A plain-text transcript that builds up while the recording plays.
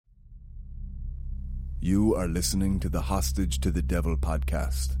You are listening to the Hostage to the Devil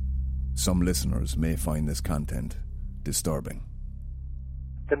podcast. Some listeners may find this content disturbing.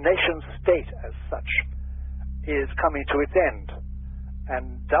 The nation state as such is coming to its end.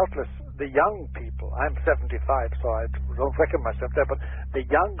 And doubtless the young people, I'm 75 so I don't reckon myself there, but the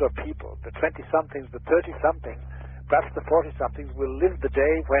younger people, the 20-somethings, the 30-somethings, perhaps the 40-somethings will live the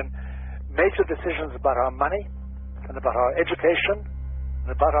day when major decisions about our money and about our education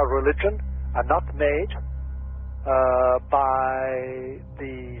and about our religion are not made by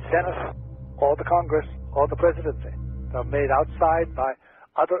the Senate or the Congress or the presidency. They're made outside by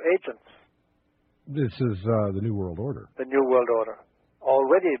other agents. This is the New World Order. The New World Order.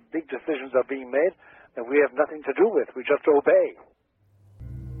 Already big decisions are being made that we have nothing to do with. We just obey.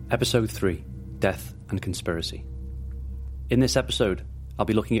 Episode 3, Death and Conspiracy. In this episode, I'll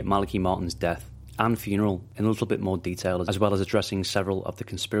be looking at Malachi Martin's death and funeral in a little bit more detail, as well as addressing several of the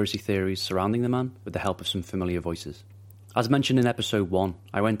conspiracy theories surrounding the man with the help of some familiar voices. As mentioned in episode 1,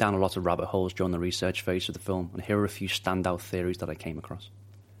 I went down a lot of rabbit holes during the research phase of the film, and here are a few standout theories that I came across.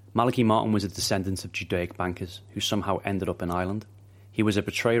 Malachi Martin was a descendant of Judaic bankers who somehow ended up in Ireland. He was a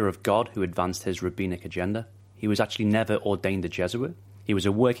betrayer of God who advanced his rabbinic agenda. He was actually never ordained a Jesuit. He was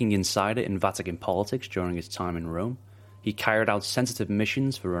a working insider in Vatican politics during his time in Rome. He carried out sensitive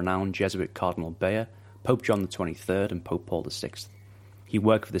missions for renowned Jesuit Cardinal Bayer, Pope John XXIII and Pope Paul VI. He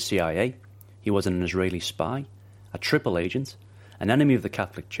worked for the CIA. He was an Israeli spy, a triple agent, an enemy of the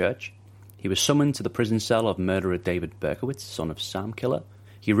Catholic Church. He was summoned to the prison cell of murderer David Berkowitz, son of Sam Killer.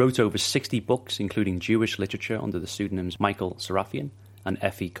 He wrote over 60 books, including Jewish literature under the pseudonyms Michael Serafian and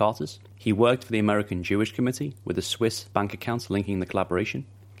F.E. Carters. He worked for the American Jewish Committee with a Swiss bank account linking the collaboration.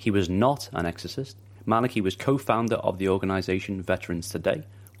 He was not an exorcist. Malachi was co-founder of the organization Veterans Today,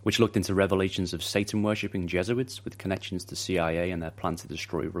 which looked into revelations of Satan-worshipping Jesuits with connections to CIA and their plan to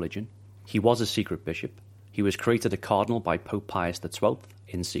destroy religion. He was a secret bishop. He was created a cardinal by Pope Pius XII,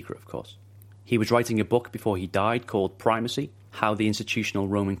 in secret of course. He was writing a book before he died called Primacy, How the Institutional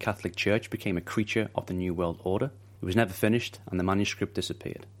Roman Catholic Church Became a Creature of the New World Order. It was never finished and the manuscript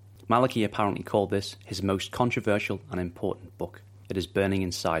disappeared. Malachi apparently called this his most controversial and important book. It is burning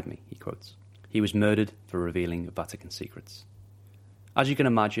inside me, he quotes. He was murdered for revealing Vatican secrets. As you can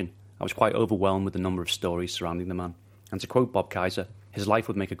imagine, I was quite overwhelmed with the number of stories surrounding the man. And to quote Bob Kaiser, his life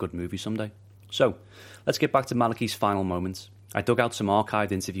would make a good movie someday. So, let's get back to Malachi's final moments. I dug out some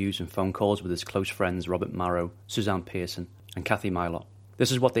archived interviews and phone calls with his close friends Robert Marrow, Suzanne Pearson, and Kathy Mylott.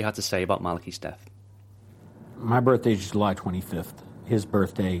 This is what they had to say about Malachi's death. My birthday is July 25th. His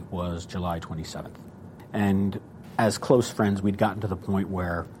birthday was July 27th. And as close friends, we'd gotten to the point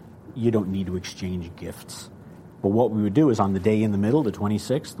where you don't need to exchange gifts. But what we would do is on the day in the middle, the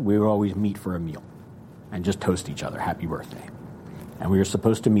 26th, we would always meet for a meal and just toast each other, happy birthday. And we were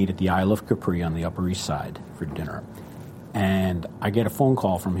supposed to meet at the Isle of Capri on the Upper East Side for dinner. And I get a phone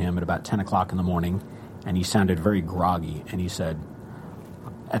call from him at about 10 o'clock in the morning, and he sounded very groggy, and he said,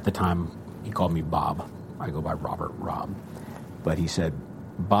 at the time, he called me Bob. I go by Robert, Rob. But he said,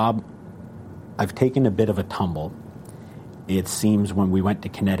 Bob, I've taken a bit of a tumble. It seems when we went to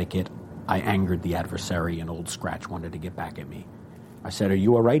Connecticut, I angered the adversary, and Old Scratch wanted to get back at me. I said, are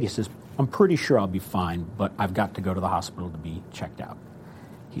you all right? He says, I'm pretty sure I'll be fine, but I've got to go to the hospital to be checked out.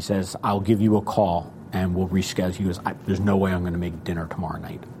 He says, I'll give you a call, and we'll reschedule. He goes, there's no way I'm going to make dinner tomorrow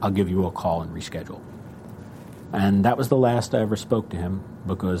night. I'll give you a call and reschedule. And that was the last I ever spoke to him,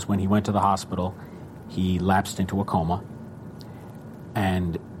 because when he went to the hospital, he lapsed into a coma,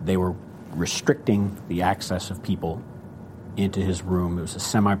 and they were restricting the access of people into his room. It was a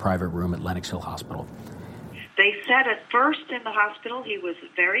semi-private room at Lenox Hill Hospital. They said at first in the hospital he was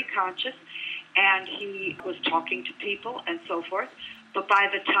very conscious, and he was talking to people and so forth, but by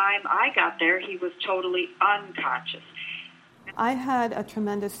the time I got there, he was totally unconscious. I had a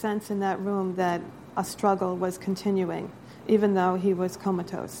tremendous sense in that room that a struggle was continuing, even though he was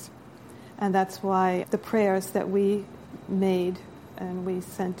comatose. And that's why the prayers that we made and we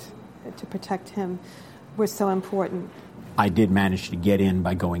sent to protect him were so important. I did manage to get in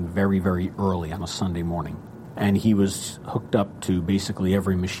by going very, very early on a Sunday morning. And he was hooked up to basically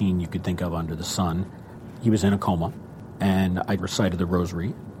every machine you could think of under the sun. He was in a coma. And I recited the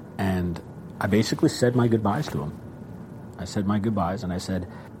rosary. And I basically said my goodbyes to him. I said my goodbyes, and I said,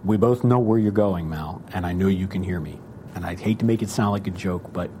 we both know where you're going, Mal, and I know you can hear me. And I'd hate to make it sound like a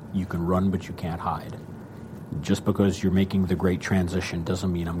joke, but you can run, but you can't hide. Just because you're making the great transition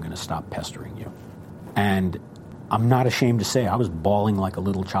doesn't mean I'm going to stop pestering you. And I'm not ashamed to say I was bawling like a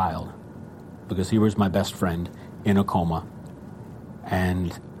little child because he was my best friend in a coma.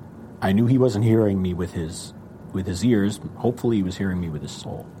 And I knew he wasn't hearing me with his ears. Hopefully he was hearing me with his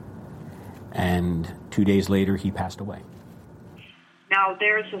soul. And 2 days later, he passed away. Now,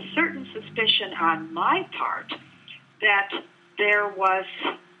 there's a certain suspicion on my part that there was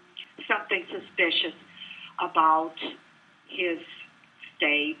something suspicious about his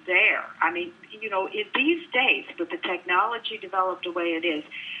stay there. I mean, you know, in these days, with the technology developed the way it is,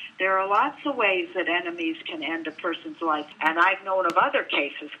 there are lots of ways that enemies can end a person's life. And I've known of other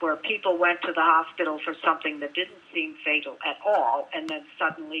cases where people went to the hospital for something that didn't seem fatal at all and then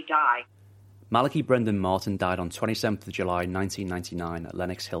suddenly died. Malachi Brendan Martin died on 27th of July 1999 at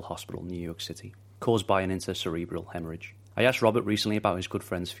Lenox Hill Hospital, New York City, caused by an intracerebral hemorrhage. I asked Robert recently about his good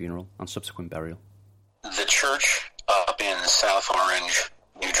friend's funeral and subsequent burial. The church up in South Orange,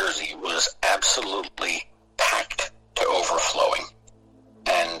 New Jersey, was absolutely packed to overflowing.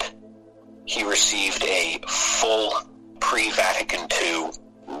 And he received a full pre-Vatican II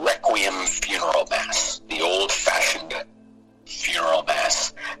Requiem funeral mass, the old-fashioned funeral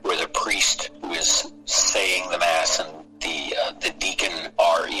mass, where the priest who is saying the mass and the deacon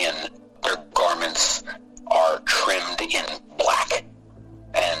are in their garments are trimmed in black.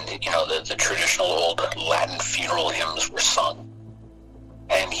 And, you know, the traditional old Latin funeral hymns were sung.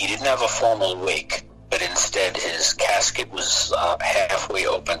 And he didn't have a formal wake, but instead his casket was halfway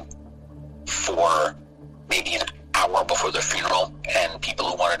open for maybe an hour before the funeral, and people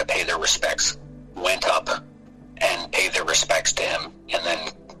who wanted to pay their respects went up and paid their respects to him and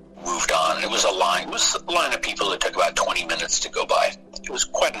then moved on. It was a line of people that took about 20 minutes to go by. It was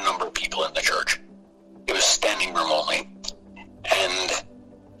quite a number of people in the church. It was standing room only. And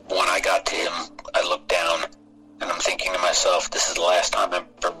when I got to him, I looked down and I'm thinking to myself, this is the last time I'm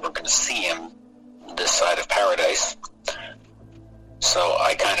ever going to see him this side of paradise. So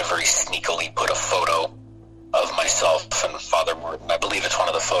I kind of very sneakily put a photo of myself and Father Martin. I believe it's one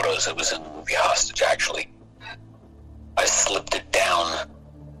of the photos that was in the movie Hostage, actually. I slipped it down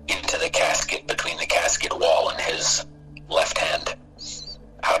into the casket between the casket wall and his left hand,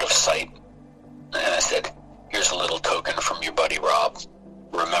 out of sight. And I said, here's a little token from your buddy Rob.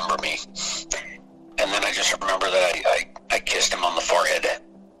 Remember me. And then I just remember that I kissed him on the forehead.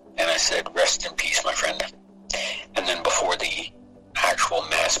 And I said, rest in peace, my friend. And then before the actual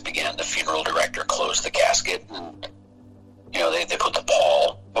mass began, the funeral director closed the casket. And, you know, they put the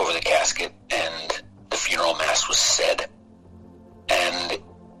pall over the casket, and the funeral mass was said. And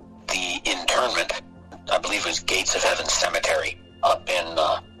the internment, I believe it was Gates of Heaven Cemetery up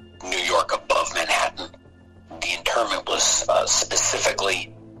in New York above Manhattan. The interment was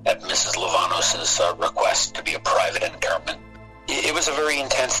specifically at Mrs. Lavanos' request to be a private interment. It was a very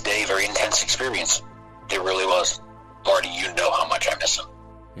intense day, very intense experience. It really was. Marty, you know how much I miss him.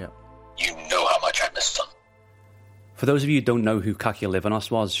 Yeah. You know how much I miss him. For those of you who don't know who Kakia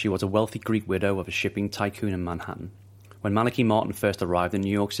Livanos was, she was a wealthy Greek widow of a shipping tycoon in Manhattan. When Malachi Martin first arrived in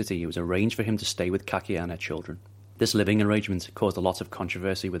New York City, it was arranged for him to stay with Kakia and her children. This living arrangement caused a lot of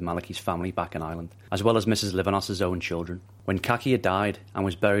controversy with Malachi's family back in Ireland, as well as Mrs. Livanos' own children. When Kakia died and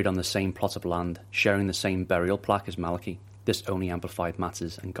was buried on the same plot of land, sharing the same burial plaque as Malachi, this only amplified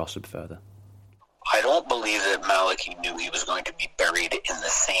matters and gossip further. I don't believe that Malachi knew he was going to be buried in the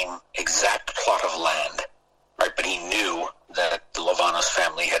same exact plot of land, right? But he knew that the Lavanos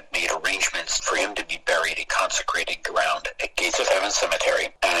family had made arrangements for him to be buried in consecrated ground at Gates of Heaven Cemetery.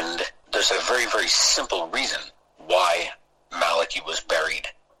 And there's a very, very simple reason why Malachi was buried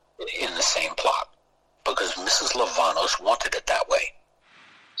in the same plot. Because Mrs. Lavanos wanted it that way.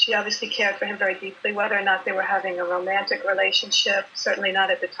 She obviously cared for him very deeply, whether or not they were having a romantic relationship, certainly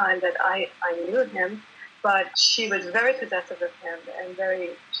not at the time that I knew him, but she was very possessive of him and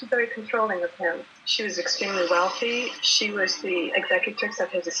she's very controlling of him. She was extremely wealthy. She was the executrix of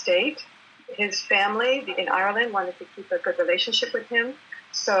his estate. His family in Ireland wanted to keep a good relationship with him,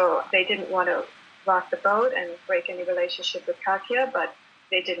 so they didn't want to rock the boat and break any relationship with Kakia, but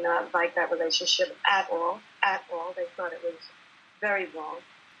they did not like that relationship at all. They thought it was very wrong.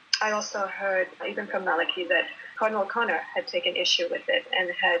 I also heard, even from Malachi, that Cardinal O'Connor had taken issue with it and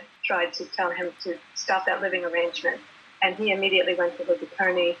had tried to tell him to stop that living arrangement. And he immediately went to his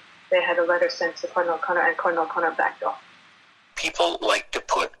attorney. They had a letter sent to Cardinal O'Connor, and Cardinal O'Connor backed off. People like to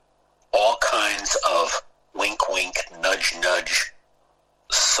put all kinds of wink-wink, nudge-nudge,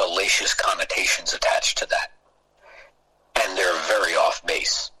 salacious connotations attached to that. And they're very off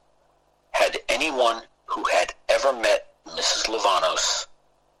base. Had anyone who had ever met Mrs. Lavanos,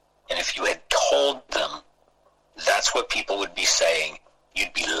 and if you had told them that's what people would be saying,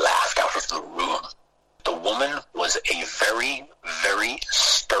 you'd be laughed out of the room. The woman was a very, very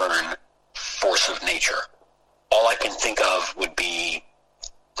stern force of nature. All I can think of would be,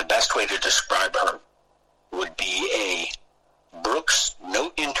 the best way to describe her would be a Brooks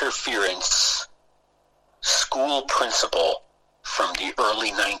note into non-interference school principal from the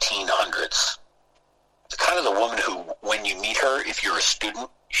early 1900s. Kind of the woman who, when you meet her, if you're a student,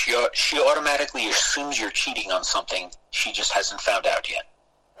 she automatically assumes you're cheating on something she just hasn't found out yet.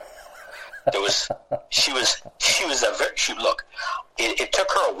 Look, it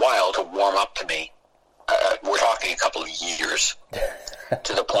took her a while to warm up to me. We're talking a couple of years,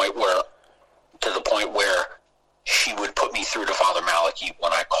 to the point where she would put me through to Father Malachi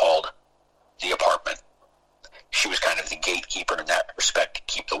when I called the apartment. She was kind of the gatekeeper in that respect, to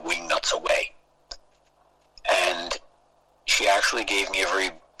keep the wingnuts away. And she actually gave me a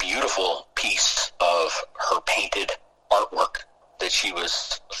very beautiful piece of her painted artwork that she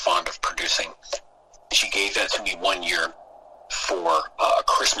was fond of producing. She gave that to me one year for a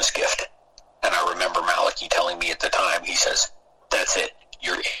Christmas gift. And I remember Malachi telling me at the time, he says, "That's it,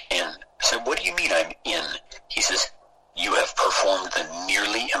 you're in." I said, "What do you mean I'm in?" He says, "You have performed the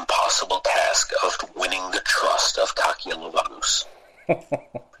nearly impossible task of winning the trust of Katia Louvanus."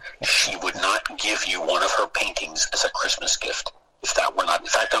 She would not give you one of her paintings as a Christmas gift if that were not. In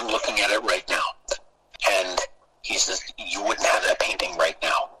fact, I'm looking at it right now. And he says, you wouldn't have that painting right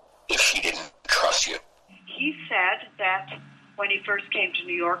now if she didn't trust you. He said that when he first came to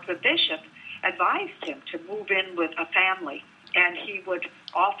New York, the bishop advised him to move in with a family. And he would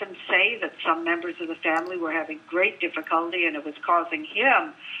often say that some members of the family were having great difficulty, and it was causing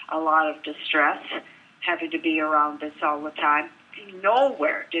him a lot of distress, having to be around this all the time.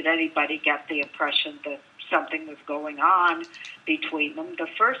 Nowhere did anybody get the impression that something was going on between them. The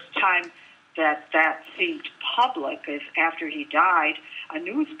first time that seemed public is after he died. A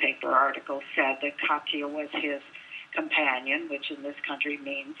newspaper article said that Katia was his companion, which in this country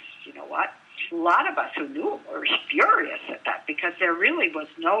means, you know what? A lot of us who knew him were furious at that because there really was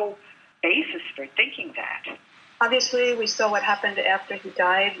no basis for thinking that. Obviously, we saw what happened after he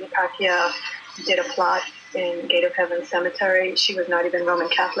died. Katia did a plot in Gate of Heaven Cemetery. She was not even Roman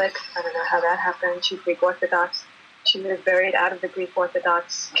Catholic. I don't know how that happened. She's Greek Orthodox. She was buried out of the Greek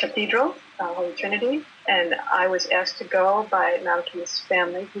Orthodox Cathedral, Holy Trinity, and I was asked to go by Malachi's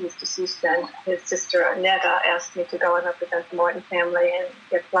family, who was deceased then. His sister, Neda, asked me to go and represent the Morton family and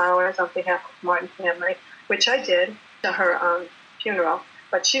get flowers on behalf of the Morton family, which I did to her funeral.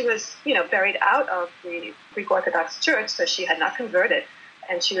 But she was, buried out of the Greek Orthodox Church, so she had not converted,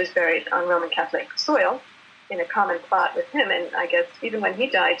 and she was buried on Roman Catholic soil in a common plot with him. And I guess even when he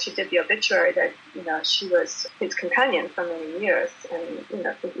died, she did the obituary that, she was his companion for many years. And,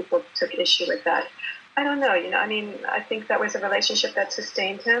 some people took issue with that. I don't know, I think that was a relationship that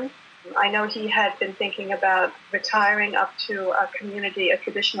sustained him. I know he had been thinking about retiring up to a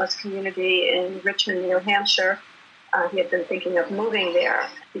traditionalist community in Richmond, New Hampshire. He had been thinking of moving there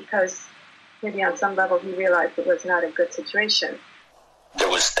because maybe on some level he realized it was not a good situation. There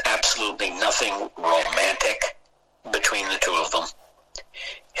was absolutely nothing romantic between the two of them.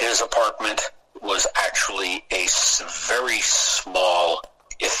 His apartment was actually a very small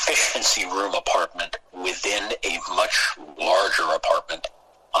efficiency room apartment within a much larger apartment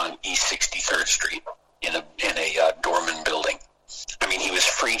on East 63rd Street in a Dorman building. I mean, he was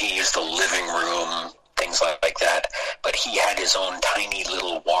free to use the living room, things like that, but he had his own tiny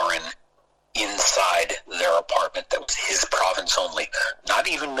little warren inside their apartment that was his province only. Not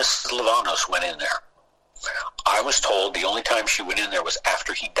even Mrs. Louvanus went in there. I was told the only time she went in there was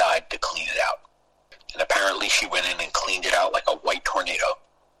after he died to clean it out. And apparently she went in and cleaned it out like a white tornado.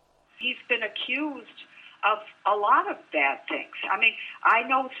 He's been accused of a lot of bad things. I mean, I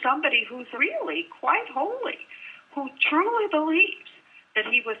know somebody who's really quite holy, who truly believes that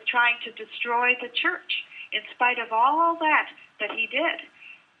he was trying to destroy the church in spite of all that he did.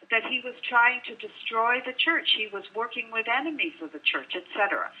 That he was trying to destroy the church. He was working with enemies of the church,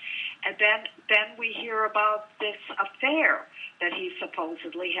 etc. And then we hear about this affair that he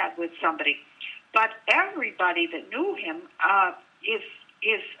supposedly had with somebody. But everybody that knew him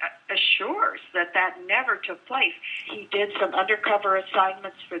assures that never took place. He did some undercover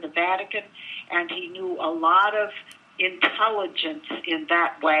assignments for the Vatican, and he knew a lot of intelligence in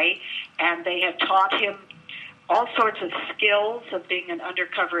that way, and they had taught him all sorts of skills of being an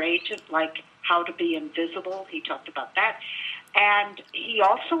undercover agent, like how to be invisible. He talked about that. And he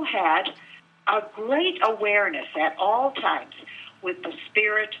also had a great awareness at all times with the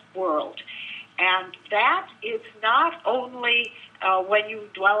spirit world. And that is not only when you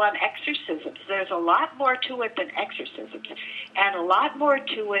dwell on exorcisms. There's a lot more to it than exorcisms, and a lot more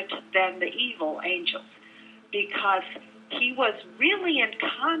to it than the evil angels, because he was really in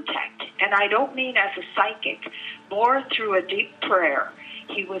contact, and I don't mean as a psychic, more through a deep prayer.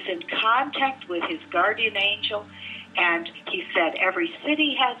 He was in contact with his guardian angel, And he said every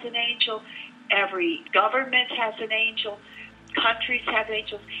city has an angel, every government has an angel, countries have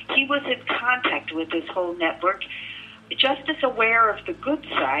angels. He was in contact with this whole network, just as aware of the good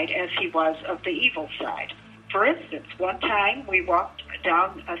side as he was of the evil side. For instance, one time we walked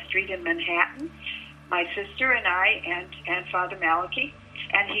down a street in Manhattan, my sister and I and Father Malachi,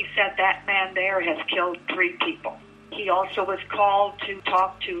 and he said that man there has killed 3 people. He also was called to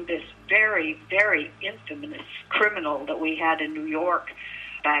talk to this very, very infamous criminal that we had in New York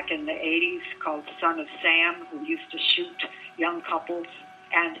back in the 80s called Son of Sam, who used to shoot young couples.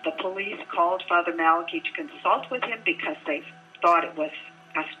 And the police called Father Malachi to consult with him because they thought it was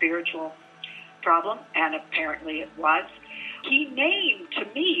a spiritual problem, and apparently it was. He named to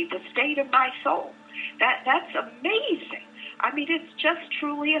me the state of my soul. That's amazing. I mean, it's just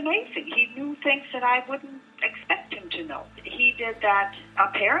truly amazing. He knew things that I wouldn't expect him to know. He did that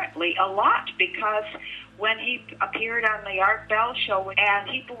apparently a lot, because when he appeared on the Art Bell show and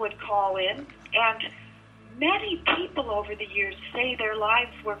people would call in, and many people over the years say their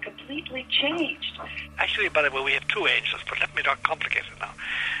lives were completely changed. Actually, by the way, we have 2 angels, but let me not complicate it now.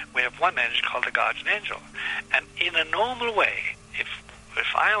 We have one angel called the guardian angel. And in a normal way,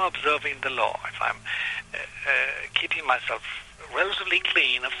 if I am observing the law, if I'm keeping myself relatively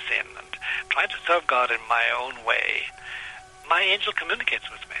clean of sin and trying to serve God in my own way, my angel communicates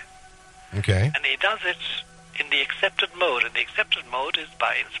with me. Okay. And he does it in the accepted mode. And the accepted mode is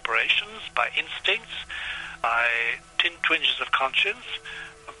by inspirations, by instincts, by twinges of conscience,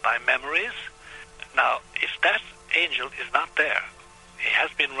 by memories. Now, if that angel is not there, he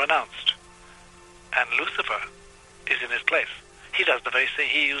has been renounced, and Lucifer is in his place. He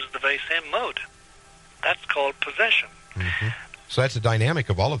uses the very same mode. That's called possession. Mm-hmm. So that's the dynamic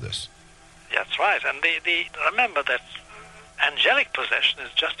of all of this. That's right. And remember that angelic possession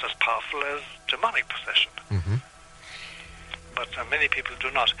is just as powerful as demonic possession. Mm-hmm. But many people do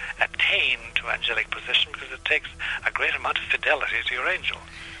not attain to angelic possession because it takes a great amount of fidelity to your angel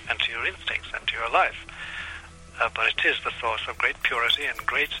and to your instincts and to your life. But it is the source of great purity and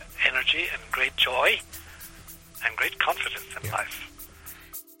great energy and great joy and great confidence in life.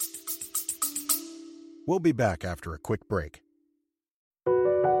 We'll be back after a quick break.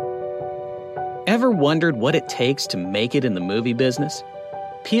 Ever wondered what it takes to make it in the movie business?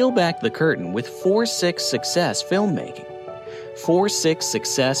 Peel back the curtain with 4-6 Success Filmmaking. 4-6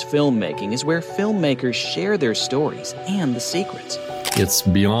 Success Filmmaking is where filmmakers share their stories and the secrets. It's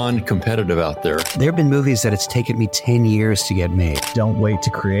beyond competitive out there. There have been movies that it's taken me 10 years to get made. Don't wait to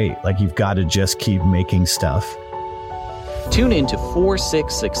create. You've got to just keep making stuff. Tune in to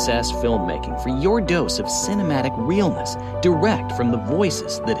 4-6 Success Filmmaking for your dose of cinematic realness, direct from the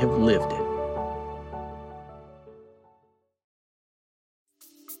voices that have lived it.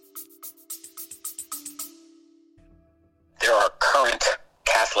 There are current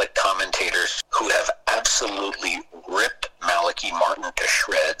Catholic commentators who have absolutely ripped Malachi Martin to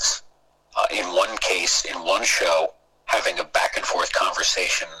shreds. In one case, in one show, having a back-and-forth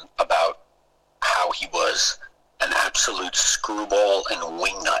conversation about how he was an absolute screwball and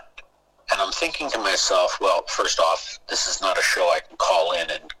wingnut. And I'm thinking to myself, well, first off, this is not a show I can call in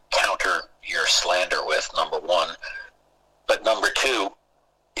and counter your slander with, number one. But number two,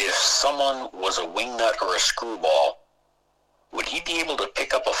 if someone was a wingnut or a screwball, would he be able to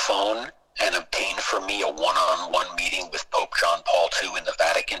pick up a phone and obtain for me a one-on-one meeting with Pope John Paul II in the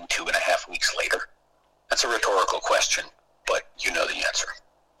Vatican 2.5 weeks later? That's a rhetorical question, but you know the answer.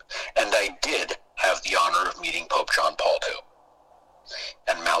 And I did have the honor of meeting Pope John Paul II.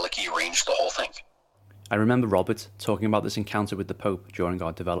 And Malachi arranged the whole thing. I remember Robert talking about this encounter with the Pope during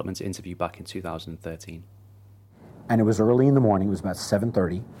our development interview back in 2013. And it was early in the morning, it was about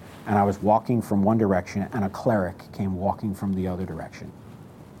 7:30, and I was walking from one direction, and a cleric came walking from the other direction.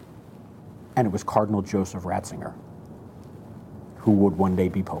 And it was Cardinal Joseph Ratzinger, who would one day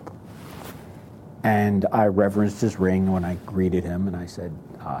be Pope. And I reverenced his ring when I greeted him, and I said,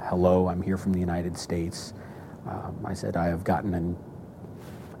 hello, I'm here from the United States. I said, I have gotten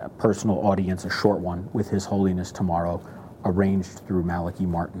a personal audience, a short one, with His Holiness tomorrow, arranged through Malachi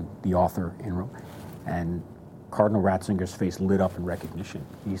Martin, the author in Rome. And Cardinal Ratzinger's face lit up in recognition.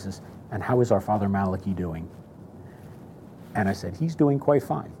 He says, and how is our Father Malachi doing? And I said, he's doing quite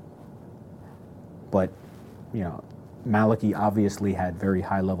fine. But, Malachi obviously had very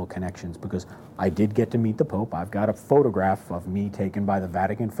high-level connections because I did get to meet the Pope. I've got a photograph of me taken by the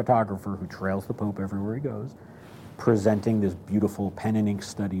Vatican photographer who trails the Pope everywhere he goes, presenting this beautiful pen and ink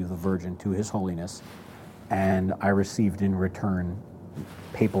study of the Virgin to His Holiness, and I received in return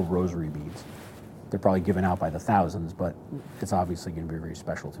papal rosary beads. They're probably given out by the thousands, but it's obviously going to be very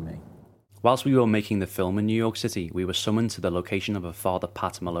special to me. Whilst we were making the film in New York City, we were summoned to the location of a Father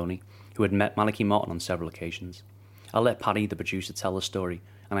Pat Maloney, who had met Malachi Martin on several occasions. I'll let Paddy, the producer, tell the story,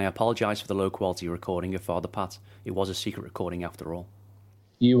 and I apologise for the low-quality recording of Father Pat. It was a secret recording after all.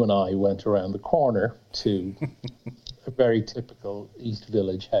 You and I went around the corner to a very typical East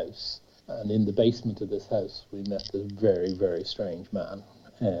Village house, and in the basement of this house we met this very, very strange man,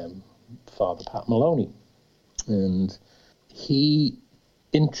 Father Pat Maloney, and he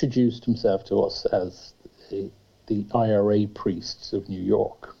introduced himself to us as the IRA priest of New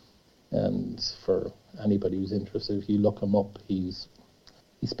York. And for anybody who's interested, if you look him up, he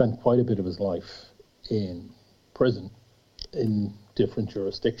spent quite a bit of his life in prison in different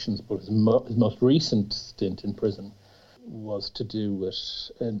jurisdictions, but his most recent stint in prison was to do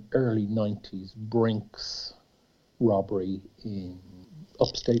with an early 90s Brinks robbery in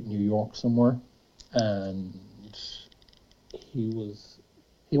upstate New York somewhere, and he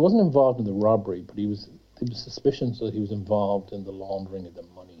wasn't involved in the robbery, but there was suspicions that he was involved in the laundering of the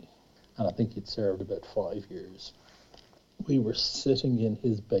money, and I think he'd served about 5 years. We were sitting in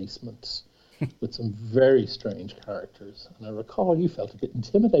his basement with some very strange characters, and I recall you felt a bit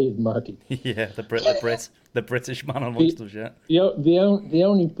intimidated, Marty. Yeah, the British man amongst us, yeah. The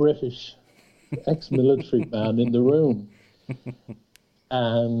only British ex-military man in the room.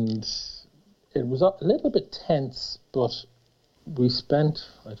 And it was a little bit tense, but we spent,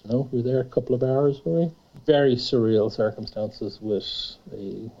 I don't know, we were there a couple of hours, were we? Very surreal circumstances with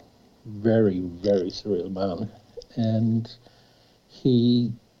a very, very surreal man. And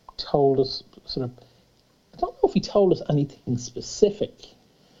he told us I don't know if he told us anything specific,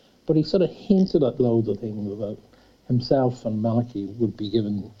 but he sort of hinted at loads of things about himself and Malachi would be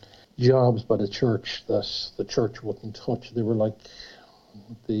given jobs by the church that the church wouldn't touch. They were like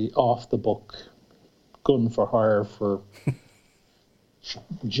the off-the-book gun for hire for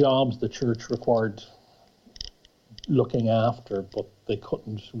jobs the church required looking after, but they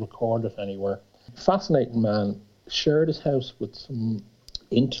couldn't record it anywhere. Fascinating man. Shared his house with some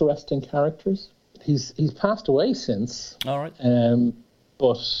interesting characters. He's passed away since. All right.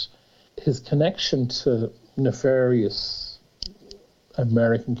 But his connection to nefarious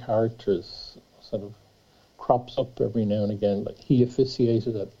American characters sort of crops up every now and again. Like he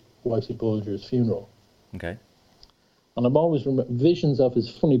officiated at Whitey Bulger's funeral. Okay. And I'm always visions of his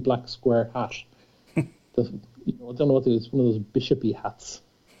funny black square hat. I don't know what it is, one of those bishopy hats.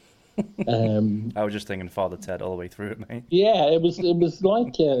 I was just thinking Father Ted all the way through it, mate. Yeah, it was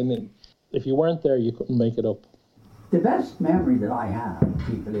like if you weren't there, you couldn't make it up. The best memory that I have of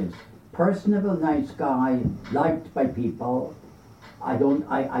people is personable, nice guy, liked by people. I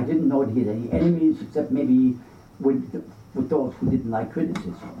didn't know that he had any enemies except maybe with those who didn't like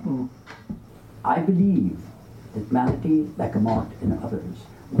criticism. I believe that Malachi, like Martin and others,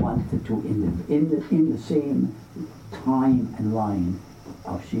 wanted to in the same time and line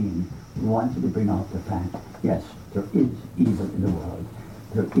of Sheen, wanted to bring out the fact, yes, there is evil in the world,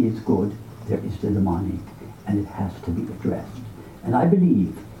 there is good, there is the demonic, and it has to be addressed. And I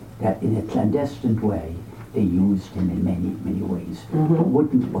believe that in a clandestine way, they used him in many, many ways, but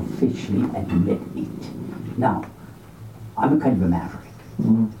wouldn't officially admit it. Now, I'm a kind of a maverick,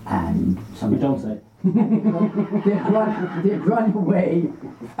 and some... You don't say. they'd run away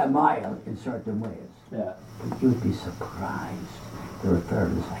a mile in certain ways. Yeah. But you'd be surprised. There are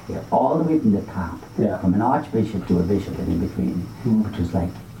furthers like that, all the way from the top, from an archbishop to a bishop and in between, which was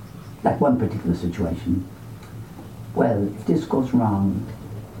like one particular situation. Well, if this goes wrong,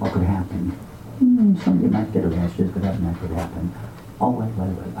 what could happen? Somebody might get arrested, could happen, that could happen. Oh, well,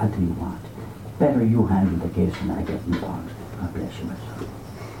 I'll tell you what. Better you handle the case than I get involved. God bless you, my son.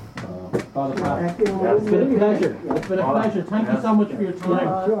 Father Pat, it's been a pleasure. It's been a pleasure. Thank you so much for your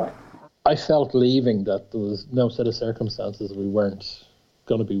time. Sure. I felt leaving that there was no set of circumstances we weren't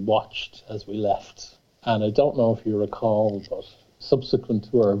going to be watched as we left. And I don't know if you recall, but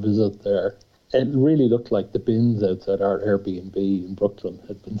subsequent to our visit there, it really looked like the bins outside our Airbnb in Brooklyn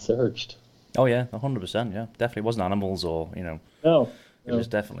had been searched. Oh yeah, 100%, yeah. Definitely wasn't animals or, No. It was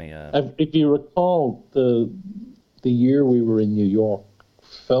definitely... If you recall, the year we were in New York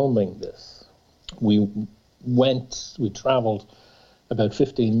filming this, we travelled about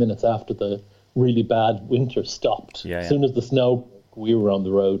 15 minutes after the really bad winter stopped. Yeah, As soon as the snow broke, we were on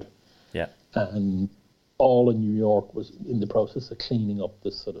the road. Yeah. And all of New York was in the process of cleaning up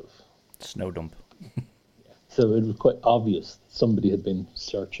this sort of... snow dump. So it was quite obvious that somebody had been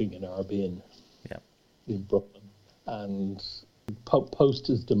searching in our bin in Brooklyn. And post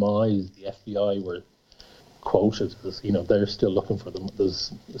his demise, the FBI were quoted as, they're still looking for them.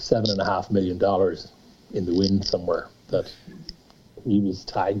 There's $7.5 million in the wind somewhere that he was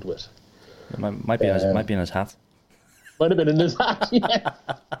tagged with. It might be in his hat. Might have been in his hat, yeah.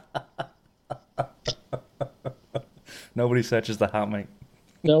 Nobody searches the hat, mate.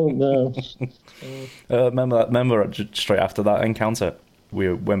 No. Remember, straight after that encounter,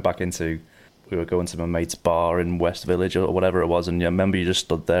 we went back into... We were going to my mate's bar in West Village or whatever it was, and I remember you just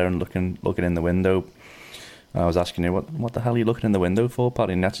stood there and looking in the window. And I was asking you, what the hell are you looking in the window for,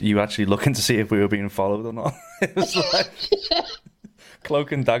 Paddy? And you actually looking to see if we were being followed or not. It was like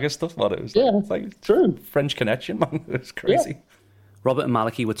cloak and dagger stuff, man. It was like true. French Connection, man. It was crazy. Yeah. Robert and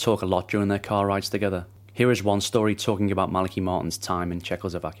Malachi would talk a lot during their car rides together. Here is one story talking about Malachi Martin's time in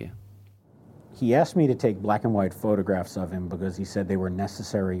Czechoslovakia. He asked me to take black and white photographs of him because he said they were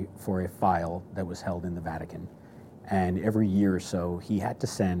necessary for a file that was held in the Vatican. And every year or so, he had to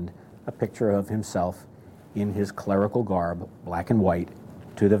send a picture of himself in his clerical garb, black and white,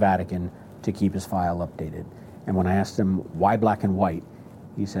 to the Vatican to keep his file updated. And when I asked him why black and white,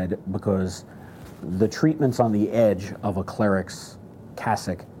 he said because the treatments on the edge of a cleric's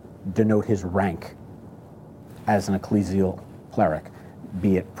cassock denote his rank as an ecclesial cleric,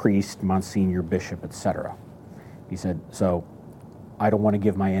 be it priest, monsignor, bishop, etc. He said, so I don't want to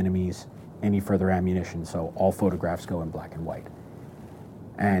give my enemies any further ammunition, so all photographs go in black and white.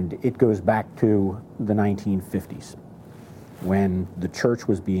 And it goes back to the 1950s, when the church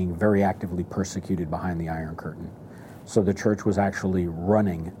was being very actively persecuted behind the Iron Curtain. So the church was actually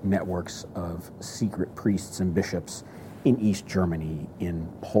running networks of secret priests and bishops in East Germany, in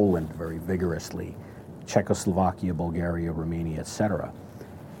Poland very vigorously, Czechoslovakia, Bulgaria, Romania, etc.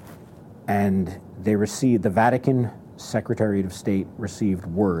 And the Vatican Secretariat of State received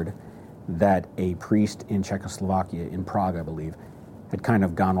word that a priest in Czechoslovakia, in Prague, I believe, had kind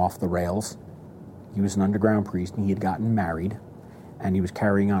of gone off the rails. He was an underground priest, and he had gotten married, and he was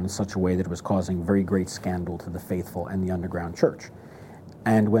carrying on in such a way that it was causing very great scandal to the faithful and the underground church.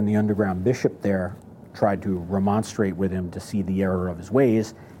 And when the underground bishop there tried to remonstrate with him to see the error of his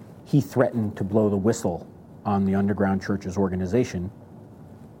ways, he threatened to blow the whistle on the underground church's organization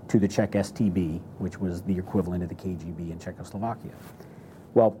to the Czech STB, which was the equivalent of the KGB in Czechoslovakia.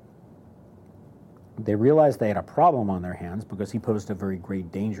 Well, they realized they had a problem on their hands because he posed a very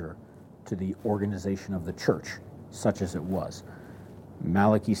great danger to the organization of the church, such as it was.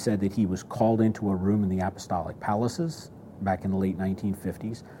 Malachi said that he was called into a room in the Apostolic Palaces back in the late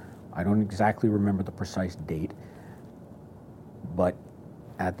 1950s. I don't exactly remember the precise date, but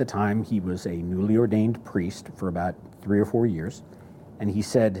at the time he was a newly ordained priest for about 3 or 4 years, and he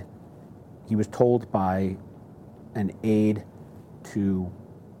said he was told by an aide to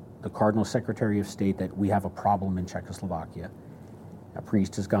the Cardinal Secretary of State that we have a problem in Czechoslovakia. A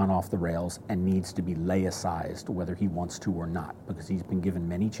priest has gone off the rails and needs to be laicized, whether he wants to or not, because he's been given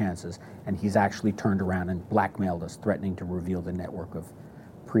many chances, and he's actually turned around and blackmailed us, threatening to reveal the network of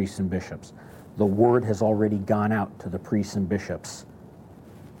priests and bishops. The word has already gone out to the priests and bishops.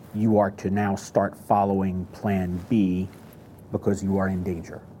 You are to now start following Plan B because you are in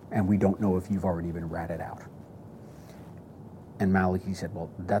danger, and we don't know if you've already been ratted out. And Malachi said, well,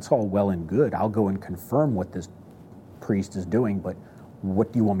 that's all well and good. I'll go and confirm what this priest is doing, but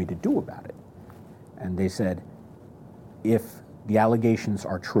what do you want me to do about it? And they said, if the allegations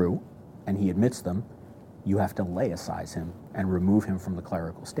are true, and he admits them, you have to laicize him and remove him from the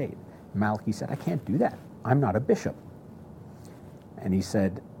clerical state. Malachi said, I can't do that. I'm not a bishop. And he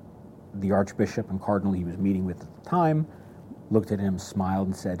said, the archbishop and cardinal he was meeting with at the time looked at him, smiled,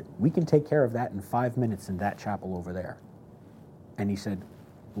 and said, we can take care of that in 5 minutes in that chapel over there. And he said,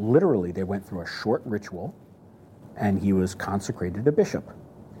 literally, they went through a short ritual, and he was consecrated a bishop.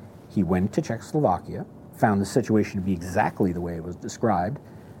 He went to Czechoslovakia, found the situation to be exactly the way it was described.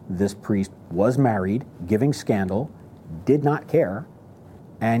 This priest was married, giving scandal, did not care,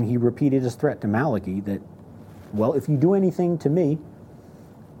 and he repeated his threat to Malachi that, well, if you do anything to me,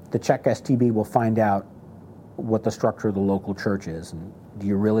 the Czech STB will find out what the structure of the local church is, and do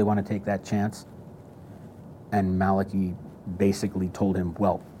you really want to take that chance? And Malachi basically told him,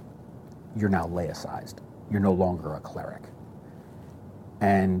 well, you're now laicized. You're no longer a cleric.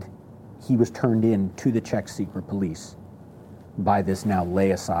 And he was turned in to the Czech secret police by this now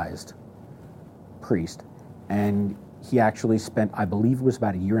laicized priest. And he actually spent, I believe it was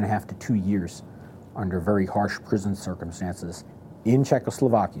about 1.5 to 2 years under very harsh prison circumstances in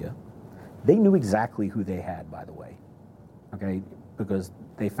Czechoslovakia. They knew exactly who they had, by the way, okay, because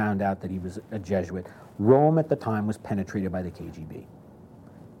they found out that he was a Jesuit. Rome at the time was penetrated by the KGB.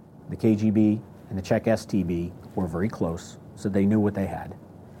 The KGB and the Czech STB were very close, so they knew what they had.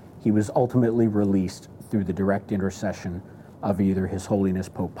 He was ultimately released through the direct intercession of either His Holiness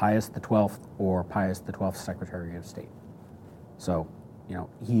Pope Pius XII or Pius XII's Secretary of State. So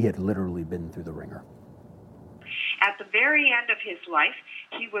he had literally been through the ringer. At the very end of his life,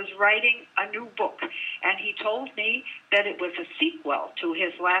 he was writing a new book, and he told me that it was a sequel to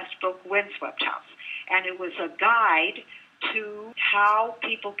his last book, Windswept House, and it was a guide to how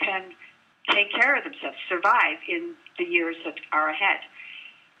people can take care of themselves, survive in the years that are ahead.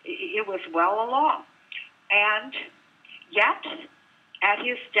 It was well along. And yet, at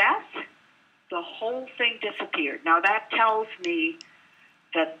his death, the whole thing disappeared. Now, that tells me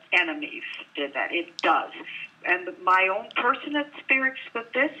that enemies did that. It does. And my own personal experience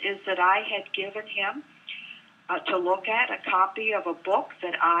with this is that I had given him to look at a copy of a book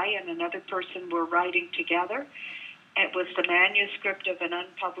that I and another person were writing together. It was the manuscript of an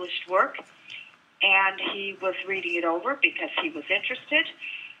unpublished work, and he was reading it over because he was interested.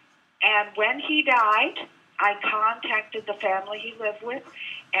 And when he died, I contacted the family he lived with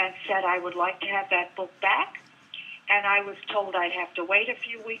and said I would like to have that book back. And I was told I'd have to wait a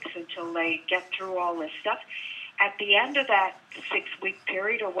few weeks until they get through all this stuff. At the end of that 6-week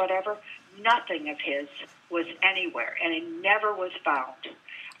period or whatever, nothing of his was anywhere, and it never was found.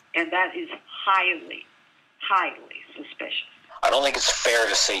 And that is highly, highly suspicious. I don't think it's fair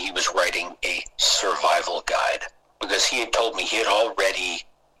to say he was writing a survival guide, because he had told me he had already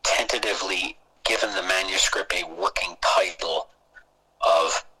tentatively given the manuscript a working title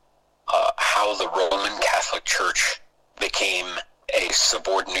of how the Roman Catholic Church became a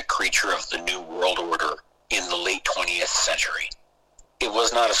subordinate creature of the New World Order in the late 20th century. It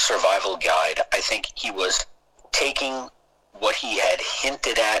was not a survival guide. I think he was taking what he had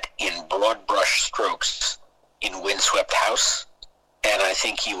hinted at in broad brush strokes in Windswept House, and I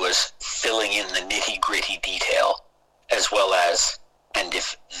think he was filling in the nitty-gritty detail, as well as, and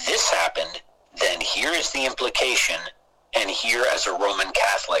if this happened, then here is the implication, and here as a Roman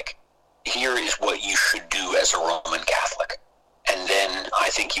Catholic, here is what you should do as a Roman Catholic. And then I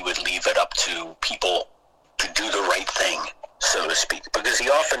think he would leave it up to people to do the right thing, so to speak. Because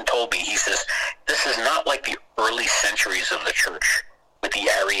he often told me, he says, this is not like the early centuries of the church with the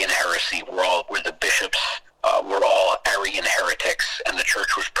Arian heresy, where the bishops were all Arian heretics and the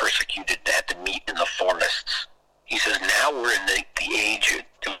church was persecuted and had to meet in the forests. He says, now we're in the age,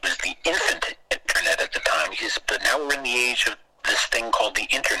 it was the infant internet at the time. He says, but now we're in the age of this thing called the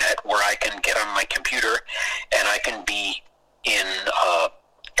internet, where I can get on my computer and I can be in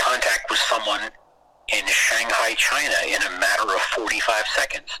contact with someone in Shanghai, China in a matter of 45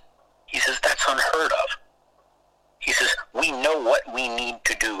 seconds. He says, that's unheard of. He says, we know what we need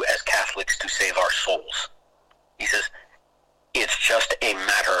to do as Catholics to save our souls. He says, it's just a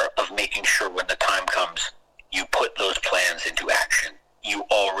matter of making sure when the time comes, you put those plans into action. You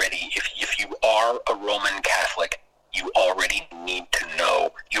already, if you are a Roman Catholic, you already need to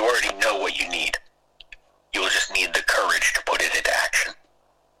know. You already know what you need. You'll just need the courage to put it into action.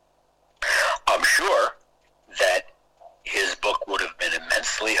 I'm sure that his book would have been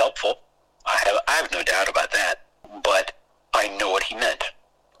immensely helpful. I have no doubt about that. But I know what he meant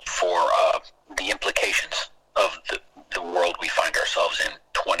for the implications of the world we find ourselves in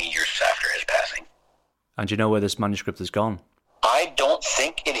 20 years after his passing. And do you know where this manuscript has gone? I don't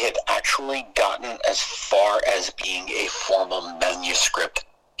think it had actually gotten as far as being a formal manuscript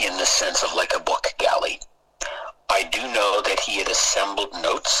in the sense of like a book galley. I do know that he had assembled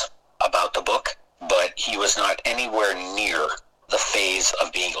notes about the book, but he was not anywhere near the phase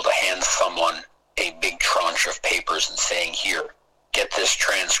of being able to hand someone a big tranche of papers and saying, here, get this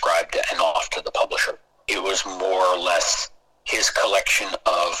transcribed and off to the publisher. It was more or less his collection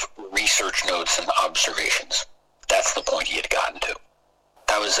of research notes and observations. That's the point he had gotten to.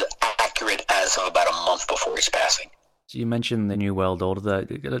 That was accurate as of about a month before his passing. So you mentioned the New World Order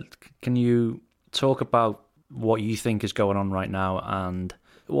there. Can you talk about what you think is going on right now, and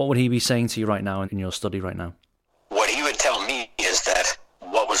what would he be saying to you right now in your study right now? What he would tell me is that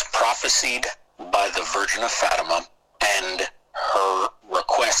what was prophesied by the Virgin of Fatima and her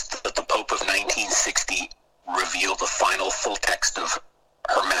request that the Pope of 1960 reveal the final full text of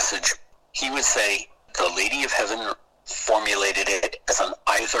her message, he would say the Lady of Heaven formulated it as an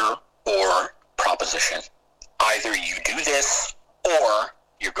either-or proposition. Either you do this, or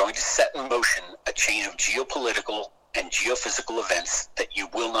you're going to set in motion a chain of geopolitical and geophysical events that you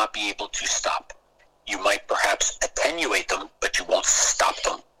will not be able to stop. You might perhaps attenuate them, but you won't stop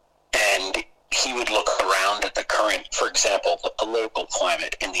them. And he would look around at the current, for example, the political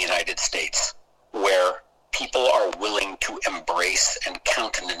climate in the United States, where people are willing to embrace and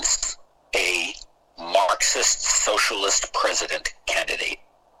countenance a Marxist socialist president candidate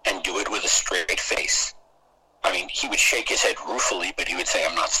and do it with a straight face. I mean, he would shake his head ruefully, but he would say,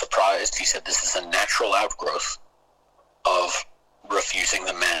 I'm not surprised. He said, this is a natural outgrowth of refusing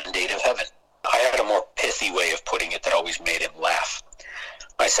the mandate of heaven. I had a more pithy way of putting it that always made him laugh.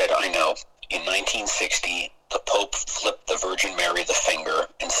 I said, I know, in 1960, the Pope flipped the Virgin Mary the finger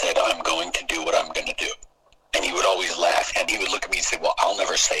and said, I'm going to do what I'm going to do. And he would always laugh, and he would look at me and say, well, I'll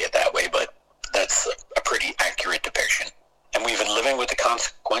never say it that way, but that's a pretty accurate depiction. And we've been living with the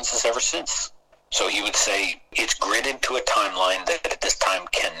consequences ever since. So he would say, it's gridded to a timeline that at this time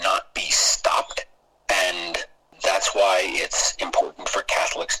cannot be stopped, and that's why it's important for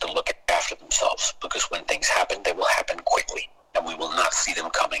Catholics to look after themselves, because when things happen, they will happen quickly, and we will not see them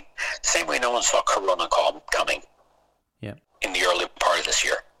coming. Same way no one saw Corona coming in the early part of this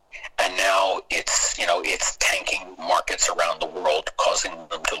year. And now it's tanking markets around the world, causing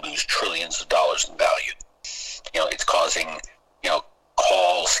them to lose trillions of dollars in value. It's causing,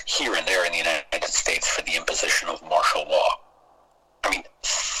 calls here and there in the United States for the imposition of martial law. I mean,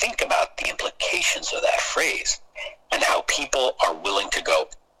 think about the implications of that phrase and how people are willing to go,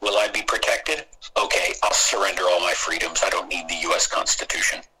 will I be protected? Okay, I'll surrender all my freedoms. I don't need the U.S.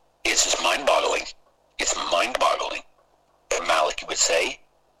 Constitution. It's just mind-boggling. It's mind-boggling. But Malachi would say,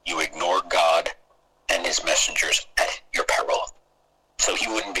 you ignore God and his messengers at your peril. So he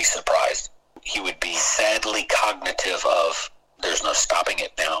wouldn't be surprised. He would be sadly cognitive of, there's no stopping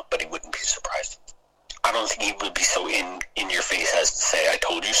it now, but he wouldn't be surprised. I don't think he would be so in your face as to say, I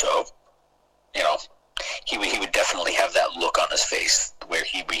told you so. He would definitely have that look on his face where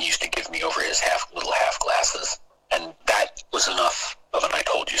he used to give me over his little half glasses. And that was enough of an I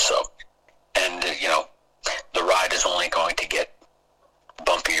told you so. And, the ride is only going to get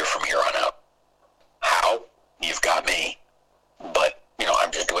bumpier from here on out. How? You've got me. But,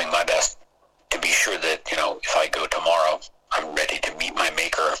 I'm just doing my best to be sure that, if I go tomorrow, I'm ready to meet my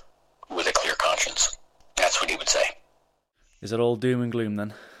maker with a clear conscience. That's what he would say. Is it all doom and gloom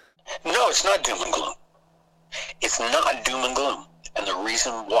then? No, it's not doom and gloom. It's not doom and gloom. And the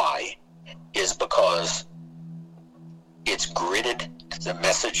reason why is because it's gridded to the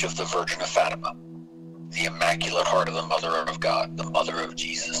message of the Virgin of Fatima, the Immaculate Heart of the Mother of God, the Mother of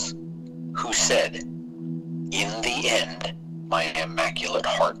Jesus, who said, in the end, my Immaculate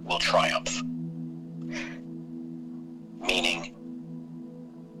Heart will triumph. Meaning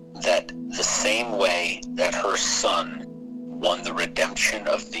that the same way that her son won the redemption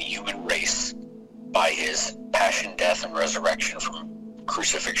of the human race by his passion, death, and resurrection from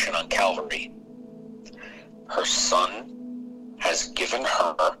crucifixion on Calvary, her son has given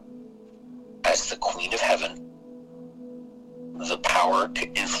her, as the Queen of Heaven, the power to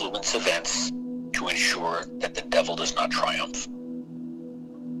influence events to ensure that the devil does not triumph.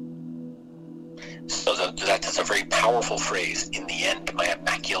 So that's a very powerful phrase. In the end, my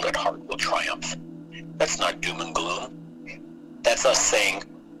Immaculate Heart will triumph. That's not doom and gloom. That's us saying,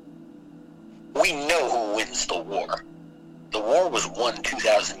 we know who wins the war. The war was won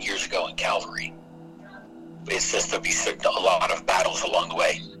 2,000 years ago in Calvary. It's just there'll be a lot of battles along the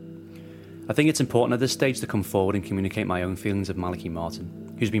way. I think it's important at this stage to come forward and communicate my own feelings of Malachi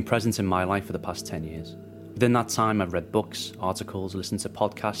Martin, who's been present in my life for the past 10 years. Within that time, I've read books, articles, listened to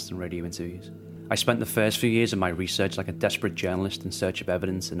podcasts and radio interviews. I spent the first few years of my research like a desperate journalist in search of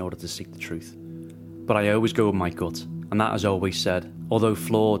evidence in order to seek the truth. But I always go with my gut, and that has always said, although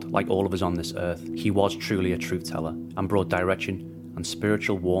flawed like all of us on this earth, he was truly a truth teller and brought direction and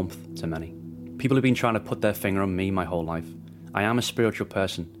spiritual warmth to many. People have been trying to put their finger on me my whole life. I am a spiritual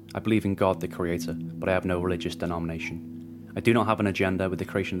person. I believe in God, the Creator, but I have no religious denomination. I do not have an agenda with the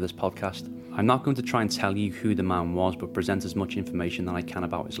creation of this podcast. I'm not going to try and tell you who the man was, but present as much information that I can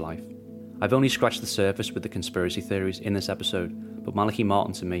about his life. I've only scratched the surface with the conspiracy theories in this episode, but Malachi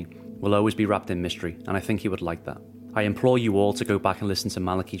Martin to me will always be wrapped in mystery, and I think he would like that. I implore you all to go back and listen to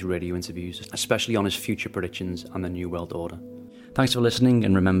Malachi's radio interviews, especially on his future predictions and the New World Order. Thanks for listening,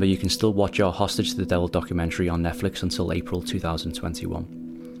 and remember you can still watch our Hostage to the Devil documentary on Netflix until April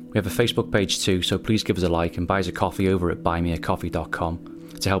 2021. We have a Facebook page too, so please give us a like and buy us a coffee over at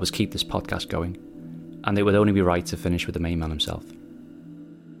buymeacoffee.com to help us keep this podcast going. And it would only be right to finish with the main man himself.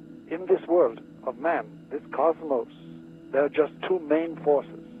 In this world of man, this cosmos, there are just two main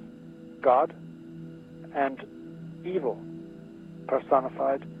forces, God and evil,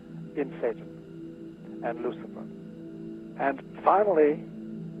 personified in Satan and Lucifer. And finally,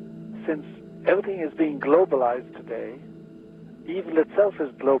 since everything is being globalized today, evil itself is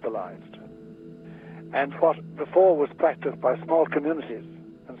globalized. And what before was practiced by small communities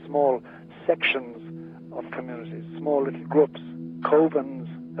and small sections of communities, small little groups, covens,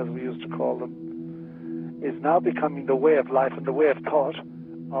 as we used to call them, is now becoming the way of life and the way of thought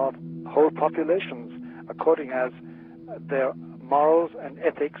of whole populations, according as their morals and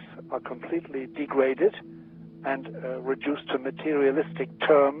ethics are completely degraded and reduced to materialistic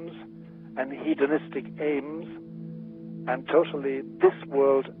terms and hedonistic aims and totally this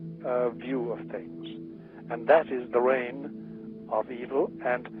world view of things. And that is the reign of evil,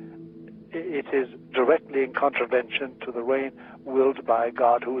 and it is directly in contravention to the reign willed by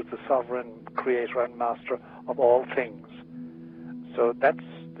God, who is the sovereign creator and master of all things. So that's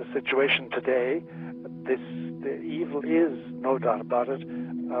the situation today. The evil is, no doubt about it,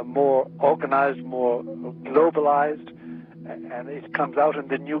 more organized, more globalized, and it comes out in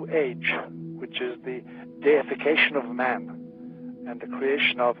the new age, which is the deification of man and the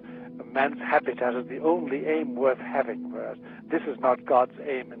creation of man's habitat as the only aim worth having, whereas this is not God's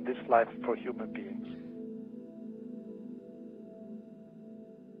aim in this life for human beings.